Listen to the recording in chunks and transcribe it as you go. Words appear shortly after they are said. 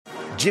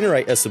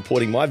Generate is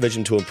supporting my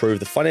vision to improve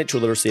the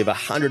financial literacy of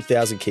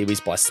 100,000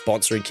 Kiwis by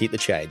sponsoring Keep the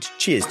Change.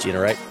 Cheers,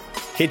 Generate.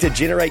 Head to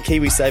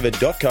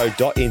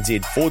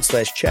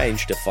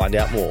generatekiwisaver.co.nz/change to find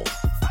out more.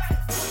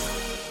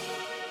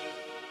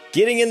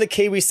 Getting in the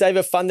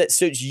KiwiSaver fund that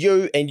suits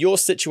you and your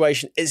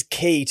situation is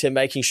key to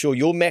making sure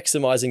you're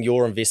maximising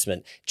your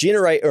investment.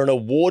 Generate are an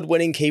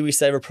award-winning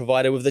KiwiSaver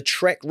provider with a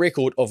track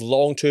record of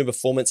long-term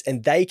performance,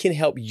 and they can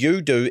help you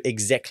do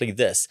exactly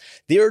this.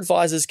 Their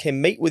advisors can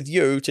meet with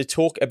you to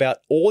talk about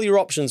all your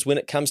options when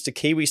it comes to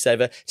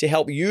KiwiSaver to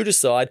help you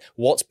decide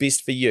what's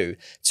best for you.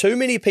 Too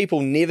many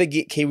people never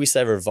get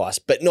KiwiSaver advice,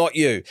 but not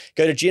you.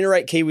 Go to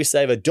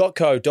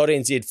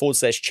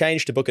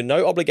generatekiwisaver.co.nz/change to book a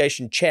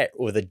no-obligation chat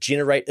with a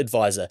Generate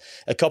advisor.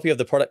 A copy of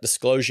the product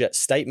disclosure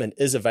statement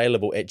is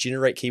available at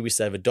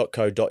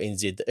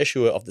generatekiwisaver.co.nz. The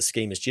issuer of the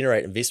scheme is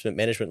Generate Investment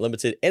Management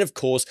Limited, and of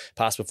course,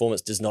 past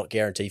performance does not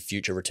guarantee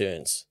future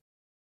returns.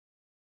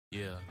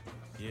 How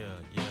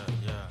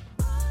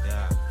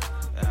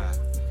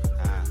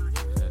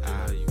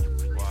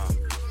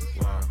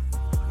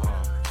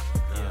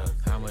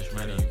much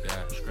money you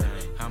got?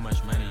 How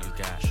much money you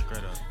got?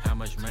 How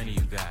much money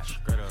you got?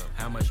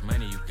 How much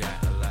money you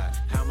got? A lot.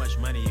 How much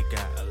money you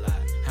got? A lot.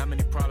 How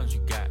many problems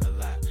you got? A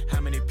lot. How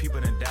many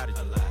people done doubted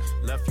you? A lot.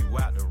 Left you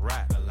out to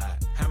rot? A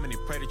lot. How many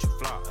pray that you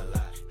flop? A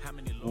lot. How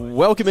many?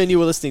 Welcome in.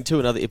 You are listening to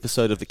another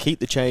episode of the Keep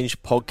the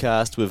Change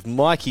podcast with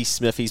Mikey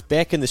Smith. He's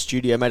back in the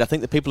studio, mate. I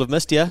think the people have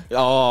missed you.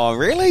 Oh,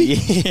 really?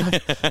 Yeah,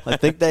 I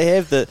think they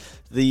have. The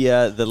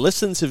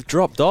listens have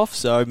dropped off,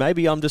 so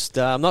maybe I'm just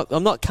I'm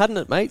not cutting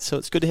it, mate. So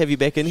it's good to have you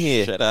back in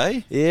here. Shit,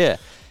 eh? Yeah.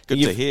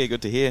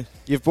 Good to hear.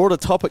 You've brought a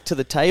topic to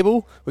the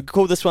table. We could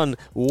call this one,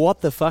 what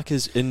the fuck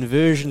is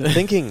inversion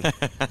thinking?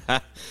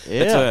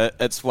 Yeah.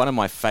 It's one of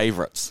my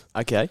favourites.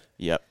 Okay.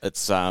 Yep. It's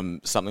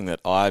something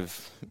that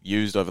I've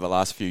used over the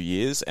last few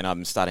years, and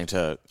I'm starting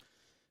to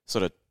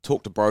sort of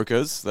talk to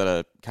brokers that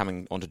are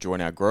coming on to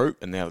join our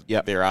group, and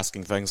they're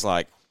asking things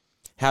like,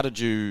 how did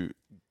you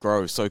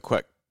grow so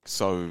quick,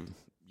 so,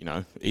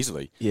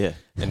 easily? Yeah.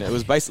 And it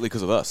was basically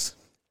because of this.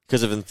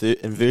 Because of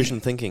inversion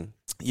thinking.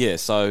 Yeah,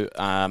 so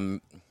how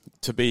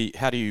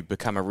do you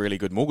become a really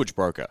good mortgage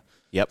broker?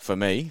 Yep. For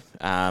me,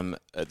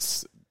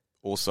 it's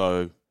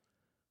also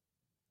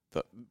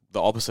the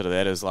opposite of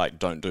that is like,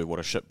 don't do what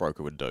a shit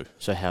broker would do.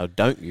 So how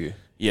don't you?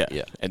 Yeah,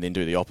 and then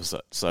do the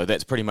opposite. So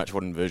that's pretty much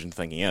what inversion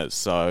thinking is.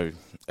 So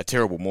a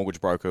terrible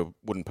mortgage broker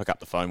wouldn't pick up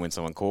the phone when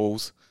someone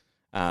calls.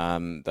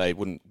 They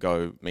wouldn't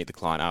go meet the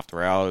client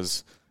after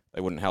hours.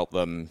 They wouldn't help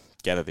them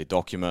gather their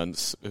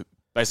documents.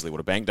 Basically what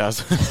a bank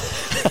does.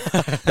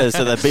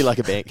 So they'd be like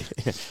a bank.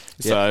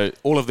 So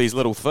all of these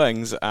little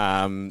things,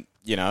 and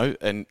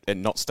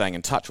not staying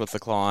in touch with the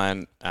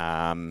client.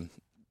 I've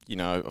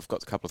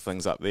got a couple of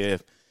things up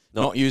there.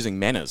 Not using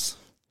manners.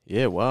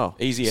 Yeah, wow.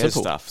 Easy as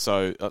stuff.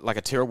 So like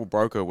a terrible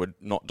broker would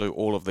not do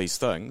all of these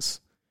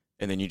things,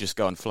 and then you just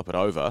go and flip it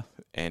over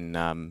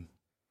and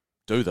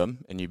do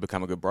them, and you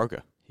become a good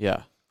broker.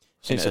 Yeah.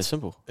 Seems so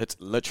simple. It's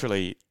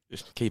literally...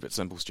 Just keep it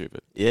simple,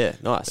 stupid. Yeah,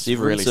 nice. It's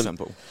really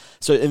simple.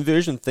 So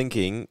inversion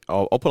thinking,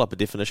 I'll pull up a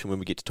definition when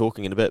we get to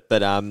talking in a bit,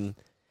 but so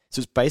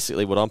it's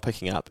basically what I'm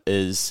picking up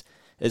is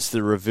it's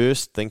the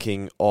reverse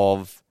thinking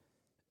of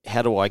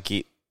how do I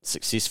get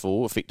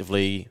successful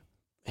effectively,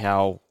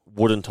 how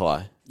wouldn't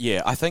I?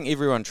 Yeah, I think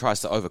everyone tries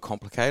to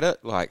overcomplicate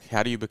it. Like,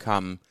 how do you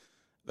become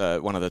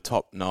one of the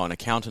top known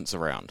accountants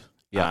around?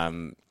 Yeah.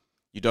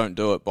 You don't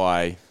do it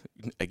by,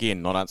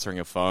 again, not answering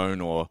a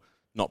phone or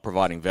not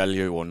providing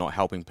value or not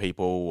helping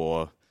people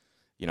or,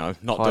 not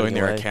hiding doing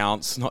their away.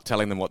 accounts, not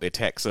telling them what their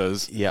tax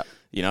is. Yeah.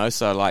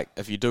 So like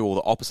if you do all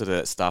the opposite of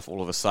that stuff,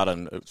 all of a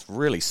sudden it's a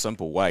really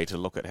simple way to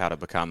look at how to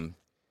become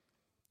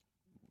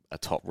a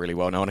top really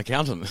well-known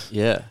accountant.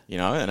 Yeah.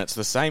 And it's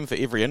the same for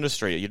every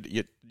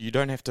industry. You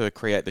don't have to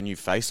create the new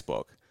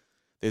Facebook.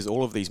 There's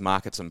all of these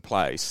markets in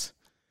place.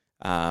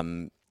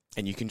 And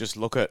you can just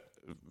look at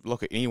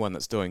anyone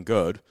that's doing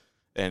good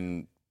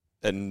and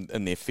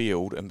in their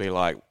field and be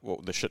like, what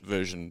would the shit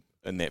version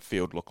in that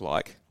field look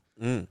like?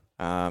 And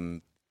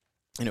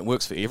it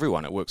works for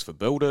everyone. It works for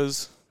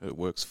builders. It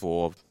works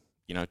for,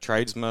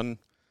 tradesmen,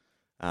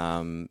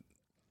 real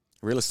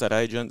estate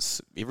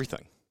agents,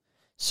 everything.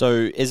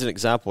 So as an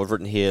example, I've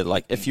written here,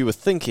 like if you were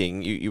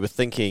thinking, you were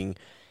thinking,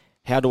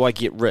 how do I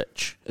get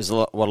rich? Is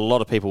what a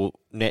lot of people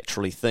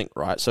naturally think,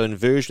 right? So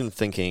inversion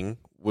thinking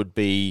would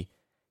be,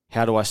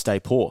 how do I stay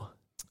poor?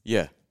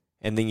 Yeah.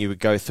 And then you would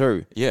go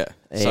through. Yeah.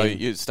 So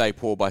you'd stay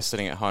poor by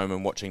sitting at home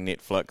and watching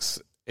Netflix,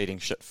 eating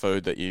shit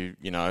food that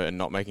and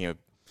not making a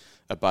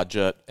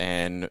budget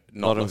and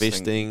not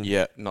investing.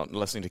 Yeah, not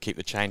listening to Keep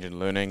the Change and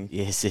learning.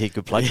 Yes,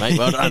 good plug, mate.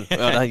 Well done.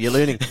 Well done. You're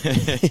learning.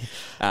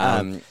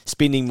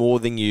 Spending more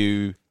than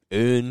you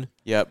earn.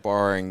 Yeah,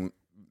 borrowing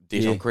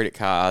debt on credit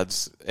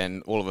cards,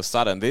 and all of a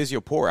sudden there's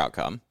your poor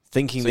outcome.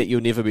 Thinking that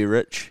you'll never be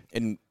rich.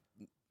 And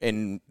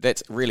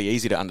that's really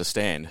easy to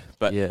understand,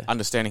 but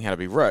understanding how to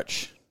be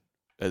rich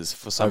is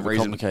for some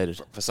reason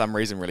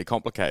really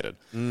complicated.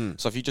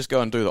 So if you just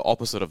go and do the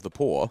opposite of the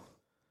poor,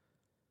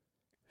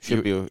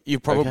 you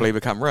probably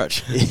become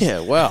rich. Yeah,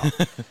 wow.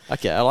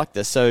 Okay, I like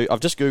this. So I've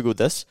just Googled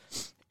this,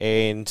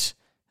 and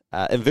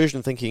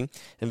inversion thinking.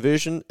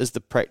 Inversion is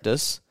the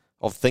practice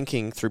of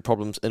thinking through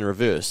problems in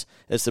reverse.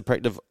 It's the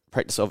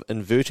practice of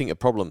inverting a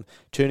problem,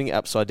 turning it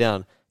upside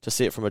down to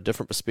see it from a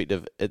different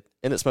perspective.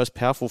 In its most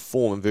powerful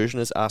form, inversion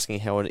is asking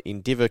how an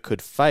endeavour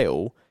could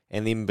fail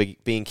and then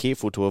being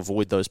careful to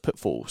avoid those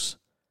pitfalls.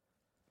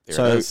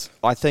 There it is.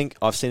 I think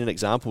I've seen an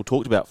example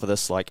talked about for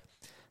this, like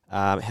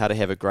how to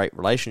have a great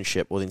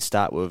relationship. Well, then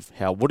start with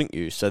how wouldn't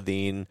you? So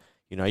then,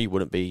 you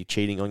wouldn't be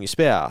cheating on your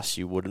spouse.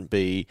 You wouldn't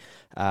be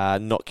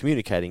not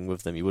communicating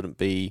with them. You wouldn't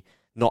be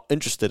not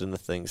interested in the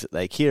things that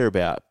they care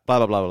about. Blah,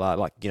 blah, blah, blah.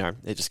 Like,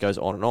 it just goes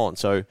on and on.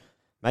 So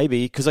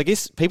maybe, because I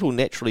guess people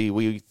naturally,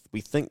 we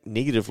think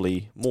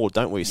negatively more,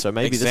 don't we? So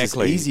maybe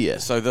exactly. This is easier.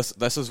 So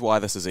this is why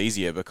this is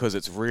easier, because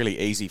it's really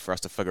easy for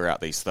us to figure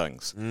out these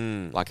things.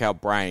 Like our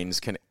brains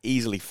can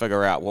easily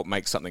figure out what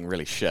makes something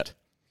really shit.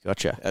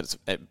 Gotcha.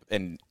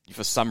 And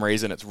for some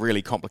reason, it's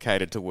really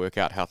complicated to work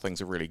out how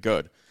things are really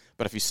good.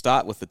 But if you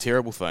start with the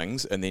terrible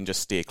things and then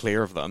just steer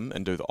clear of them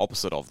and do the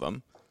opposite of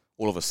them,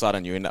 all of a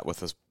sudden you end up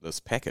with this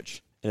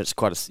package. And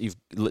it's you've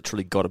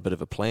literally got a bit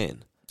of a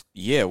plan.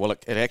 Yeah, well,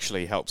 it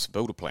actually helps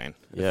build a plan.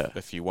 Yeah.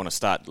 If you want to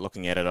start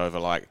looking at it over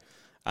like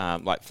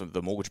for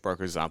the mortgage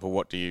broker example,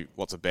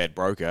 what's a bad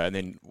broker, and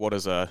then what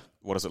does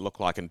it look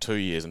like in 2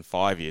 years and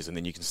 5 years, and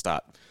then you can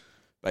start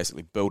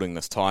basically building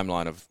this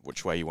timeline of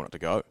which way you want it to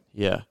go.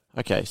 Yeah.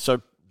 Okay.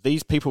 So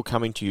these people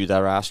coming to you,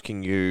 they're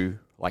asking you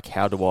like,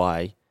 how do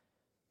I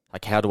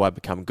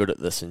become good at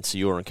this? And so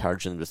you're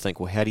encouraging them to think,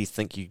 well, how do you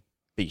think you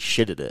be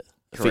shit at it?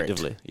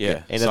 Effectively. Correct.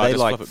 Yeah. And so are they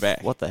like, flip it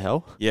back. What the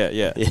hell?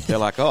 Yeah. They're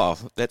like, oh,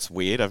 that's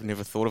weird. I've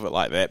never thought of it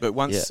like that. But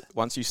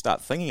once you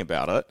start thinking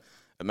about it,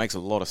 it makes a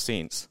lot of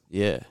sense.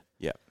 Yeah.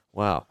 Yeah.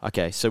 Wow.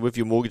 Okay. So with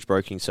your mortgage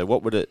broking, so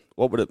what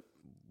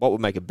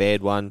would make a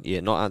bad one?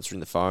 Yeah, not answering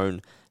the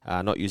phone,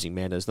 not using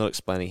manners, not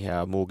explaining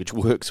how a mortgage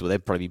works. Well,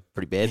 that'd probably be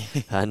pretty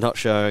bad. Not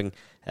showing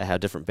how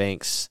different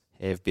banks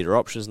have better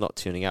options, not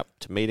turning up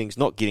to meetings,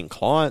 not getting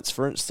clients,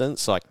 for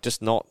instance, like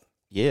just not.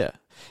 Yeah.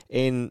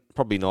 And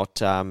probably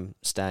not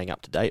staying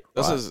up to date.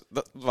 This right? is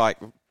like,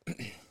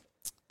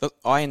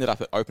 I ended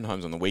up at open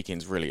homes on the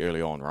weekends really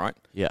early on, right?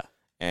 Yeah.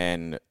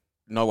 And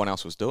no one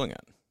else was doing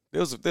it.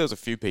 There was a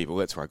few people.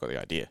 That's where I got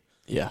the idea.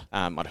 Yeah.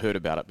 I'd heard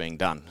about it being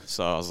done,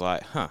 so I was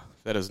like,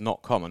 that is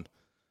not common,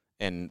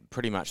 and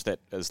pretty much that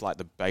is like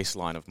the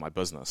baseline of my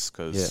business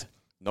because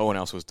no one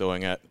else was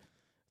doing it.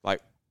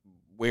 Like,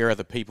 where are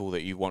the people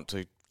that you want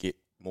to get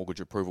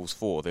mortgage approvals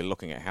for? They're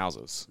looking at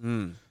houses.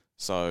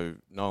 So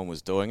no one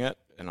was doing it,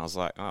 and I was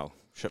like, oh,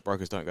 shit,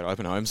 brokers don't go to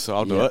open homes, so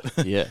I'll do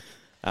it. Yeah.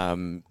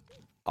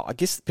 I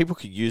guess people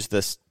could use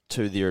this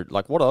to their,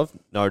 like what I've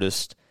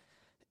noticed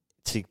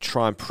to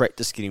try and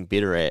practice getting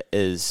better at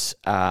is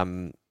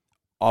I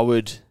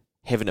would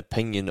have an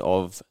opinion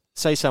of,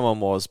 say someone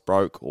was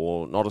broke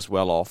or not as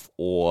well off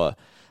or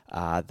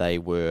they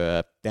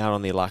were down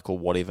on their luck or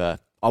whatever.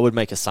 I would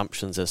make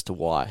assumptions as to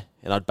why.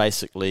 And I'd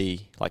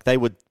basically, like they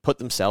would put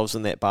themselves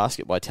in that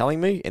basket by telling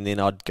me, and then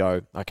I'd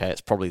go, okay,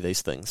 it's probably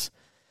these things.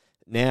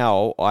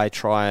 Now I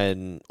try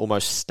and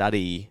almost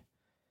study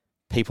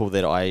people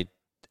that I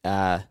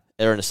are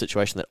in a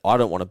situation that I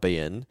don't want to be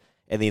in,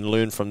 and then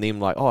learn from them,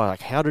 like, oh,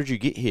 like how did you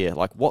get here?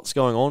 Like what's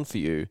going on for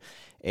you?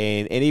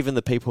 And even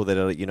the people that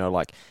are,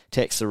 like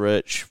tax the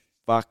rich,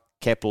 fuck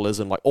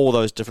capitalism, like all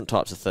those different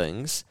types of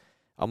things.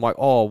 I'm like,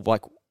 oh,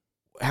 like,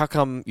 how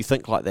come you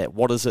think like that?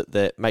 What is it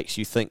that makes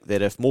you think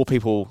that if more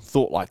people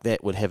thought like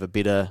that, would have a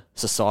better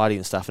society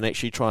and stuff, and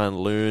actually try and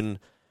learn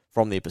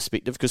from their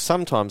perspective? Because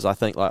sometimes I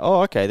think like,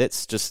 oh, okay,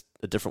 that's just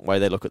a different way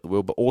they look at the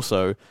world. But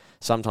also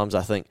sometimes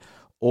I think,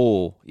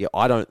 oh, yeah,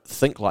 I don't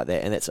think like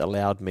that, and that's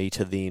allowed me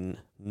to then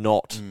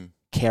not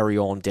carry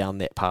on down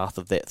that path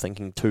of that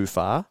thinking too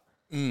far.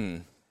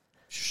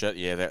 Shit,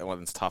 yeah, that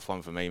one's a tough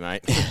one for me,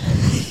 mate.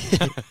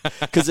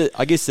 Because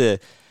I guess the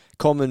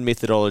common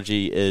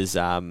methodology is,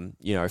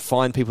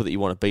 find people that you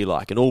want to be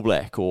like, an All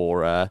Black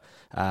or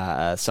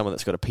someone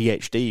that's got a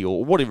PhD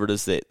or whatever it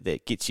is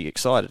that gets you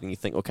excited, and you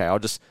think, okay,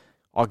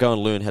 I'll go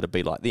and learn how to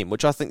be like them,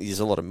 which I think there's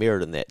a lot of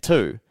merit in that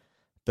too.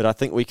 But I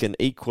think we can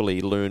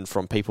equally learn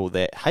from people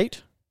that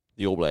hate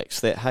the All Blacks,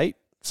 that hate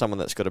someone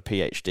that's got a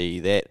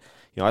PhD, that,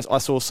 I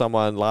saw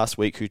someone last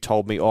week who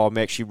told me, oh, I'm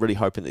actually really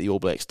hoping that the All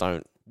Blacks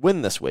don't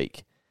win this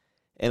week.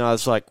 And I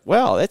was like,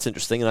 wow, that's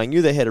interesting. And I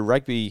knew they had a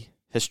rugby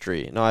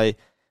history. And I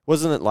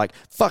wasn't it like,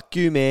 fuck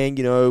you, man,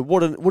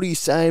 what are you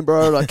saying,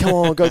 bro? Like, come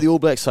on, go the All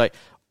Blacks. Like,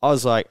 I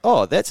was like,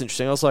 oh, that's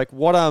interesting. I was like,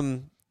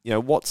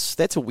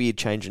 that's a weird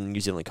change in New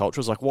Zealand culture.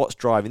 I was like, what's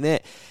driving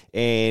that?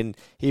 And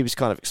he was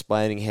kind of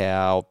explaining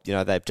how,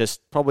 they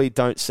just probably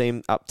don't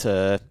seem up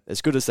to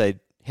as good as they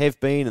have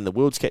been, and the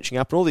world's catching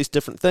up and all these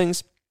different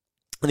things.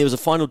 And there was a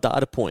final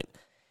data point.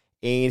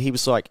 And he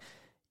was like,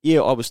 yeah,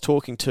 I was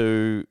talking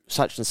to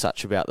such and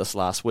such about this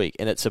last week,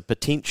 and it's a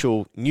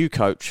potential new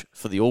coach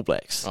for the All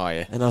Blacks. Oh,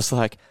 yeah. And I was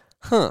like,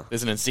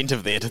 there's an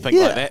incentive there to think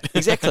like that.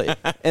 Exactly.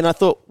 And I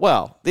thought,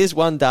 wow, there's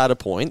one data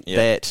point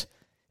that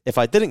if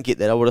I didn't get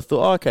that, I would have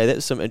thought, oh, okay,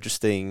 that's some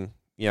interesting,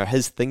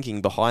 his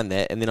thinking behind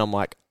that, and then I'm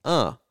like,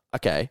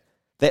 okay,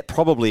 that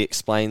probably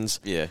explains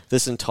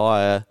this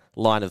entire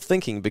line of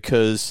thinking,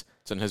 because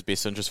it's in his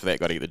best interest for that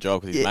guy to get the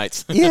job with his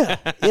mates.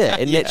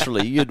 And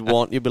naturally you'd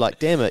be like,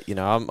 damn it,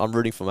 I'm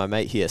rooting for my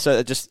mate here. So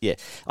it just,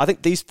 I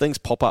think these things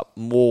pop up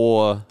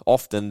more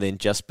often than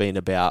just being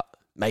about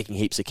making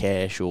heaps of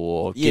cash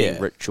or getting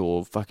rich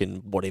or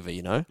fucking whatever,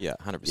 Yeah,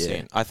 100%.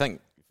 Yeah. I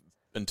think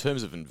in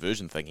terms of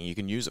inversion thinking, you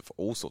can use it for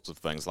all sorts of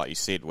things, like you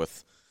said,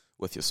 with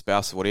your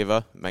spouse or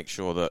whatever. Make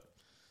sure that,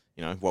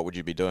 what would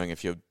you be doing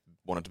if you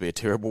wanted to be a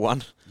terrible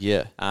one?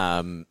 Yeah.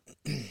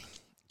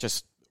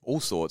 Just all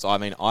sorts. I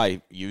mean,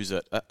 I use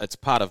it. It's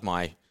part of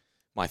my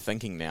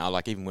thinking now.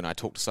 Like, even when I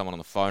talk to someone on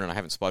the phone and I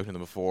haven't spoken to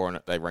them before, and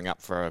they ring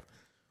up for a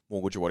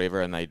mortgage or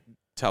whatever, and they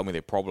tell me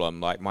their problem,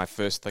 like, my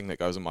first thing that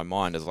goes in my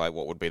mind is like,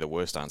 what would be the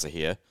worst answer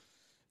here?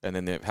 And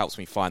then it helps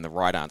me find the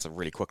right answer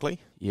really quickly.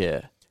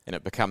 Yeah. And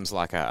it becomes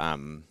like a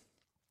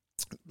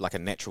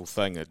natural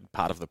thing, a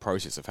part of the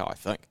process of how I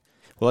think.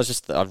 Well,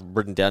 I've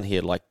written down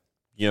here, like,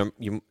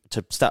 you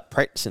to start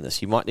practicing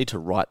this, you might need to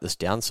write this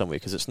down somewhere,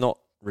 because it's not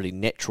really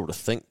natural to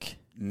think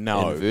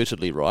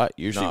invertedly, right?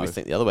 Usually we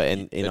think the other way.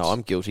 And,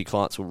 I'm guilty.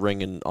 Clients will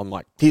ring and I'm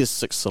like, here's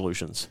 6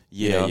 solutions.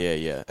 Yeah.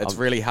 It's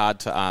really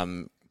hard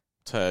to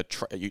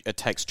it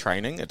takes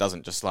training. It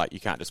doesn't just you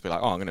can't just be like,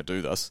 oh, I'm going to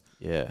do this.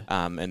 Yeah.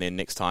 And then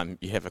next time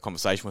you have a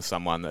conversation with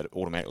someone, that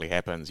automatically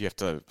happens. You have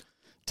to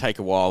take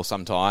a while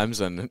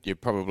sometimes, and you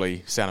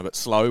probably sound a bit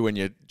slow when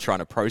you're trying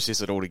to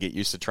process it all to get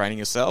used to training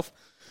yourself.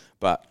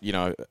 But,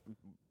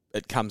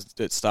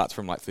 it starts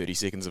from like 30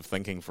 seconds of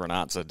thinking for an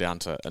answer down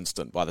to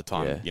instant by the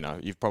time, you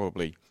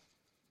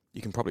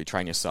can probably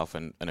train yourself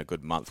in a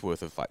good month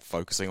worth of like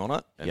focusing on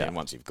it. And then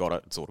once you've got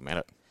it, it's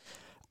automatic.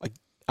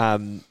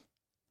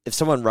 If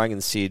someone rang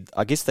and said,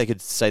 I guess they could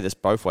say this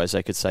both ways.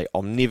 They could say,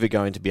 I'm never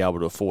going to be able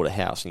to afford a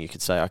house. And you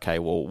could say, okay,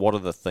 well, what are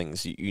the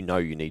things you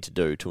need to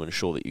do to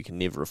ensure that you can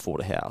never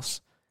afford a house?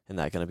 And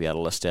they're going to be able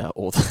to list out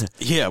all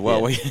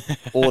the...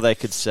 Or they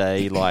could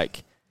say,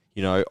 like,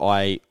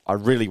 I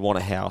really want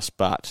a house,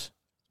 but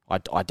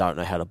I don't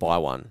know how to buy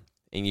one.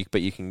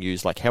 But you can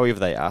use, like, however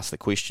they ask the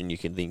question, you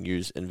can then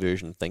use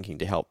inversion thinking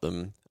to help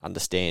them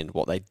understand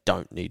what they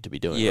don't need to be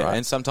doing. Yeah, right?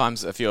 and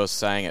sometimes if you're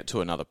saying it to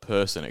another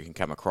person, it can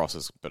come across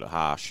as a bit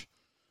harsh.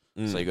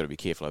 So you've got to be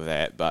careful of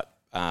that. But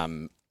I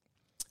mean,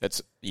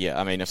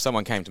 if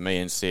someone came to me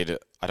and said,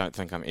 I don't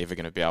think I'm ever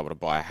going to be able to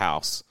buy a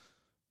house,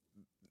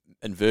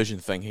 inversion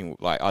thinking,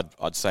 like,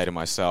 I'd say to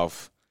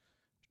myself,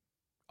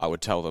 I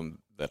would tell them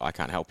that I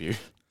can't help you.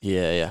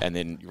 Yeah. And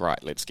then, right,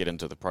 let's get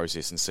into the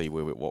process and see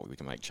what we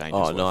can make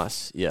changes with.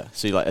 Nice. Yeah.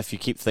 So, like, if you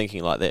keep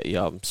thinking like that,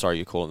 I'm sorry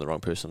you're calling the wrong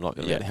person. I'm not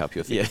going to be able to help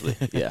you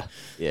effectively.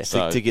 Yeah.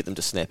 So, to get them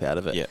to snap out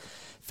of it. Yeah.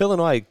 Phil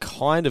and I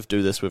kind of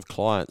do this with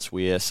clients,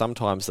 where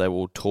sometimes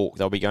they'll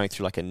be going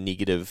through like a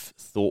negative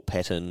thought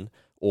pattern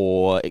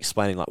or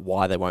explaining like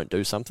why they won't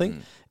do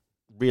something.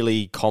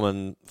 Really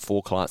common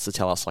for clients to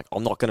tell us, like,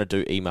 I'm not going to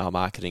do email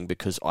marketing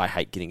because I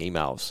hate getting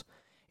emails.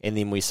 And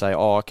then we say,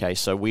 oh, okay,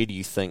 so where do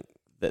you think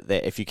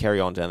that if you carry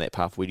on down that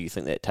path, where do you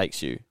think that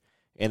takes you?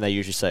 And they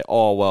usually say,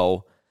 oh,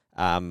 well,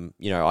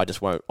 I'll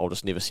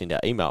just never send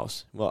out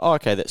emails. Well,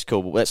 okay, that's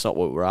cool, but that's not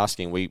what we're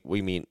asking.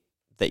 We meant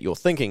that your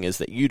thinking is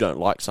that you don't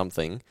like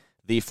something,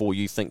 therefore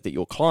you think that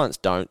your clients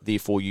don't,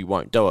 therefore you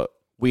won't do it.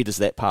 Where does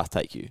that path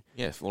take you?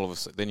 Yeah, all of a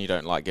sudden, then you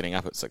don't like getting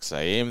up at 6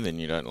 a.m., then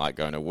you don't like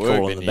going to work.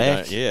 Calling them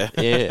back.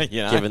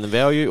 Giving them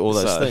value, all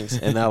those things.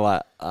 And they're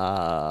like,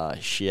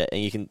 shit.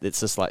 And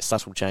it's this like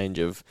subtle change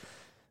of,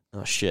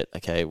 oh shit,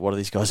 okay, what are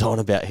these guys on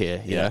about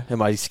here?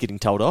 Am I just getting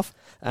told off?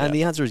 And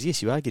the answer is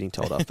yes, you are getting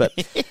told off. But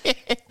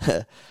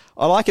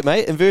I like it,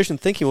 mate. Inversion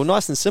thinking. Well,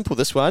 nice and simple,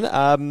 this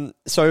one.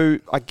 So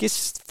I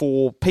guess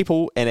for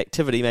people and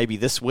activity, maybe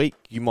this week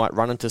you might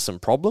run into some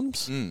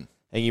problems.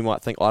 And you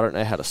might think, I don't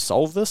know how to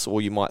solve this,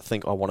 or you might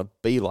think, I want to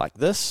be like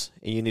this,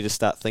 and you need to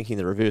start thinking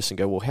the reverse and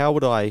go, well, how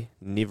would I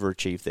never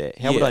achieve that?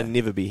 How would I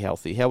never be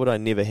healthy? How would I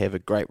never have a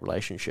great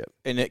relationship?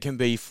 And it can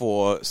be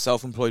for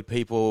self-employed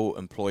people,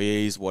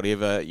 employees,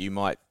 whatever. You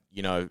might,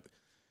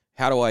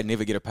 how do I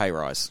never get a pay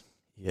rise?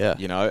 Yeah.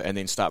 And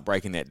then start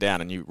breaking that down,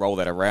 and you roll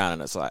that around,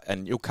 and it's like,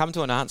 and you'll come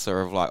to an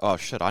answer of like, oh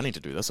shit, I need to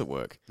do this at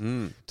work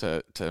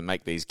to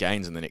make these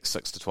gains in the next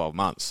 6 to 12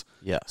 months.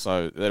 Yeah.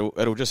 So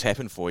it'll just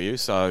happen for you.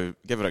 So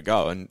give it a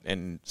go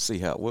and see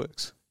how it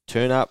works.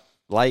 Turn up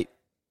late,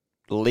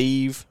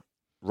 leave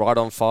right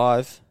on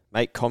 5,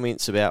 make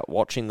comments about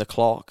watching the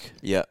clock.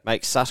 Yeah.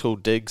 Make subtle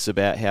digs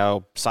about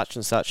how such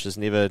and such is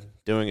never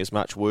doing as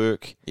much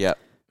work. Yeah.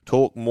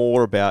 Talk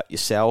more about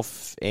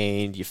yourself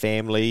and your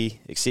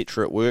family,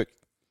 etc. at work.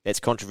 That's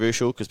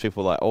controversial because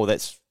people are like, oh,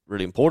 that's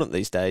really important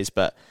these days.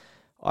 But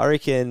I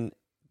reckon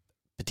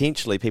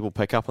potentially people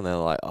pick up and they're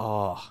like,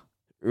 oh,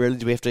 really,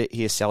 do we have to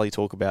hear Sally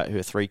talk about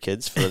her 3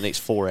 kids for the next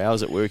 4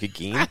 hours at work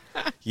again?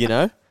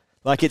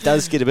 Like, it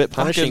does get a bit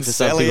punishing for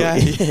some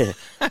people.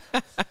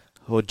 Yeah.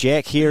 Or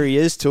Jack, here he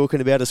is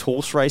talking about his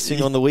horse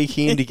racing on the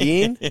weekend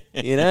again,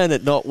 and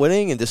it not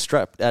winning and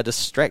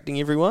distracting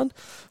everyone.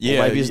 Yeah,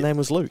 or maybe his name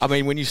was Luke. I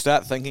mean, when you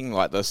start thinking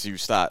like this,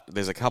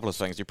 there's a couple of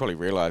things you probably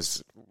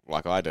realise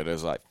like I did,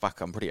 is like,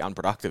 fuck, I'm pretty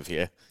unproductive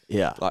here.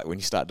 Yeah. Like when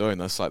you start doing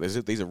this, like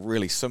these are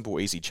really simple,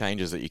 easy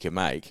changes that you can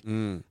make.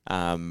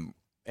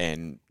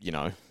 And, you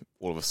know,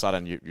 all of a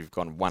sudden you've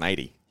gone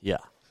 180. Yeah.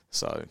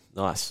 So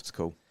Nice. it's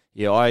cool.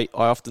 Yeah, I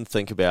often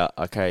think about,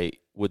 okay,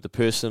 would the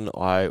person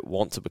I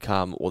want to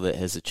become or that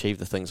has achieved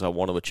the things I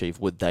want to achieve,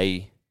 would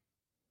they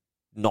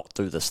not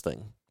do this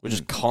thing? Which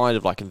is kind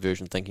of like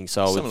inversion thinking.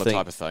 So I would Similar think,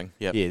 type of thing.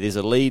 Yep. yeah, there's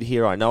a lead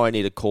here. I know I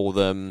need to call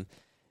them.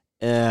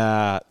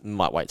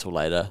 Might wait till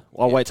later.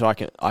 I'll wait till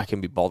I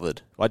can be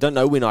bothered. I don't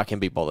know when I can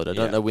be bothered. I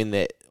don't know when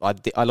that.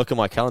 I look at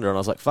my calendar and I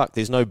was like, fuck,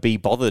 there's no be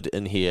bothered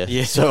in here.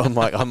 Yeah. So I'm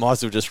like, I might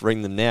as well just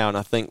ring them now. And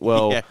I think,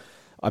 well,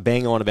 I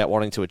bang on about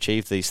wanting to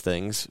achieve these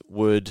things.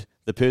 Would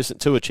the person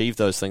to achieve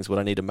those things, would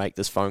I need to make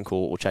this phone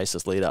call or chase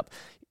this lead up?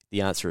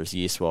 The answer is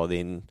yes. Well,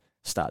 then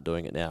start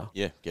doing it now.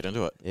 Yeah, get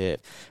into it. Yeah.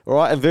 All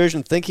right,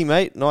 inversion thinking,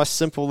 mate. Nice,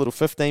 simple little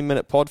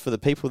 15-minute pod for the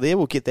people there.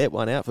 We'll get that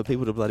one out for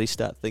people to bloody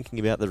start thinking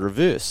about the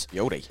reverse.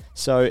 Yodi.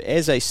 So,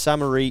 as a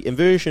summary,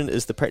 inversion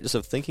is the practice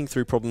of thinking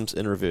through problems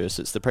in reverse.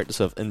 It's the practice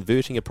of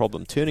inverting a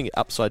problem, turning it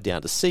upside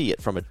down to see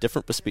it from a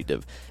different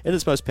perspective. In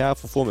its most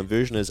powerful form,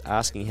 inversion is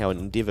asking how an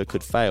endeavour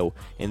could fail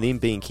and then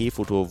being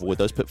careful to avoid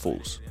those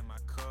pitfalls.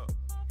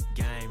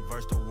 Game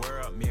versus the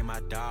world, me and my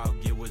dog,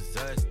 it was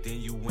us.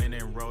 Then you went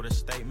and wrote a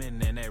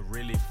statement, and that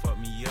really fucked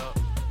me up.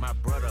 My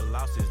brother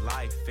lost his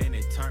life, and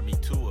it turned me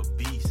to a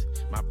beast.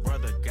 My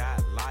brother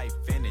got life,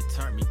 and it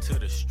turned me to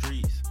the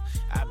streets.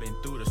 I've been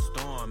through the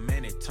storm,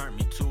 and it turned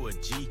me to a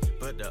G.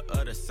 But the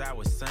other side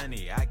was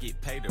sunny, I get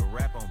paid to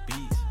rap on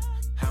beats.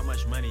 How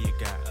much money you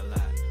got? A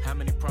lot. How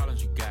many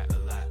problems you got? A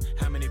lot.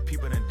 How many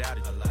people done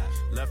doubted you? A lot.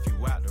 Left you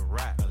out to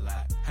rap? A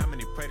lot. How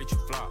many pray that you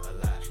flop? A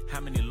lot. How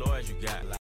many lawyers you got?